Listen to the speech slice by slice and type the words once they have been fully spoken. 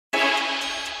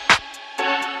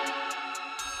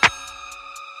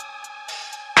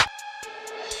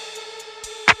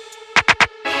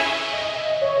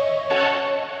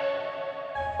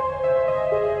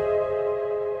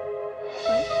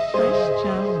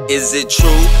Is it true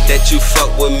that you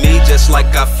fuck with me just like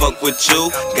I fuck with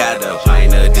you? Got a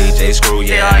pint of DJ Screw,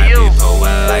 yeah, I be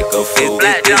pouring like a fool.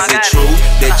 Is it true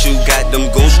that you got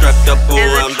them goons strapped up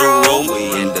around the room?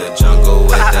 We in the jungle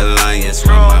with the lions,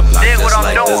 run my block just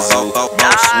like the zoo.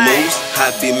 Boss moves,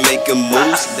 I be making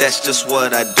moves, that's just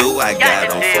what I do. I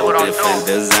got on 4 different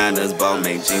designers, ball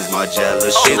make jeans, Margiela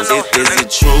shoes. Is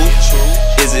it true?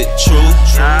 Is it true?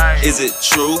 Is it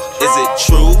true? Is it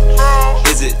true?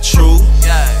 Is it true?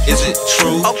 Is it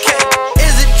true? Okay.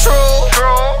 Is it true?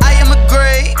 I am a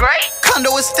great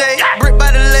condo estate, brick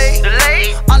by the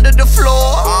lake, under the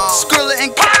floor, Skooly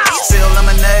and Captin, still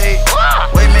lemonade.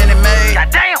 Way Minute Maid,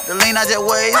 the lean I just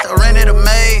waste, I rented a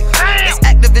maid. This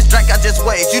activist drink I just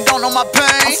waste. You don't know my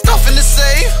pain. I'm stuffing the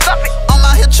safe. I'm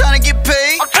out here trying to get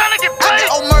paid. I get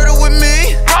old murder with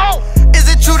me. Is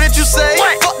it true that you say?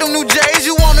 Fuck them new J's,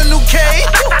 you want a new K?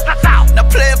 Now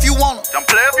play if you want 'em.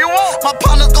 My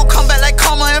partners gon' come back like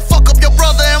karma and fuck up your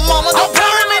brother and mama. Don't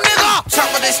play with me, nigga.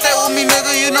 Chopper, they stay with me,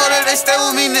 nigga. You know that they stay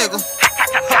with me, nigga.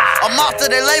 I'm off to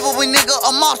their label, we nigga.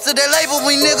 I'm off to their label,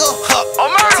 we nigga.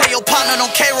 Tell your partner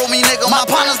don't K-roll me, nigga. My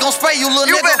partner's gon' spray you, little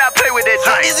nigga. You better not play with that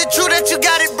joint. Is it true that you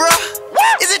got it, bruh?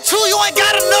 Is it true you ain't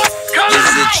got enough?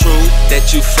 Is it true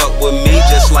that you fuck with me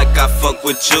just like I fuck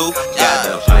with you? Got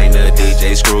a pint of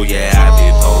DJ Screw, yeah, I be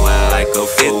pouring like a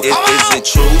fool. Is it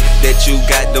true that you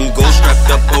got them goons strapped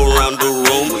up around the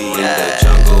room? We in the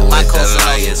jungle with the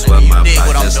lions, with my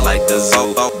block just like the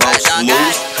zoo. Boss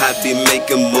moves, I be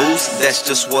making moves, that's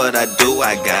just what I do.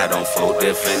 I got on 4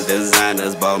 different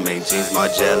designers, ball make jeans,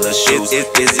 Margiela shoes.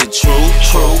 Is it true?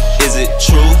 Is it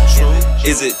true?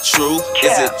 Is it true?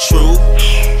 Is it true?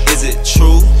 Is it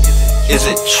true? Is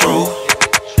it true?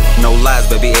 No lies,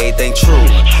 baby, everything true.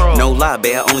 No lie,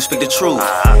 babe, I only speak the truth.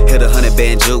 Hit 100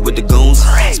 band jug with the goons.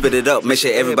 Spit it up, make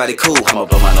sure everybody cool. I'ma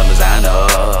blow mine on designer.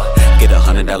 Get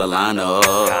 $100 line up.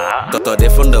 Thought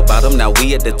it from the bottom, now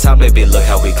we at the top, baby, look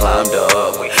how we climbed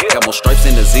up. Got more stripes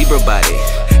in the zebra body.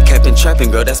 Captain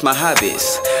trapping, girl, that's my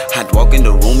hobbies. I'd walk in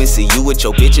the room and see you with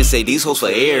your bitch and say these hoes for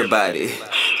everybody.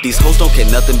 These hoes don't care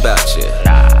nothing about you.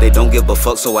 They don't give a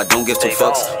fuck, so I don't give 2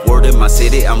 fucks. Word in my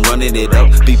city, I'm running it up.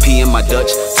 BP in my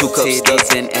Dutch, 2 cups,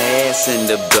 studs and ass in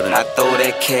the building. I throw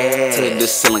that cash to the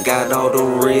ceiling. Got all the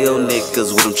real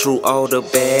niggas with them, true, all the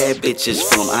bad bitches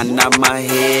from 'em. I nod my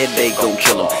head, they gon'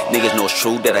 kill 'em. Niggas know it's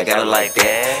true that I got it like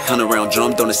that. 100 round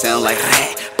drum, don't it sound like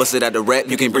that? Bust it out the rap,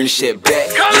 you can bring the shit back.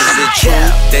 Is it true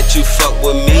that you fuck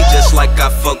with me just like I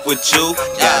fuck with you?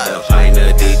 Got a pint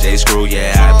of DJ Screw,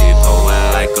 yeah, I be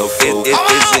pouring like a fool. Is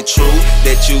it true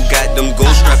that you got them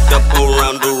goons strapped up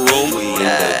around the room? We in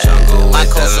the jungle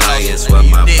with the lions, with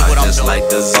my block just like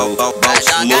the zoo. Boss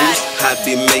moves, I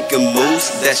be making moves,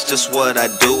 that's just what I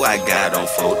do. I got on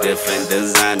 4 different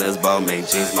designers, ball make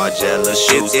jeans, Margiela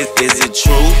shoes. Is it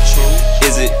true?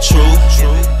 Is it true?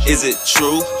 Is it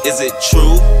true? Is it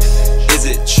true? Is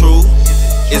it true?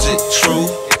 Is it true?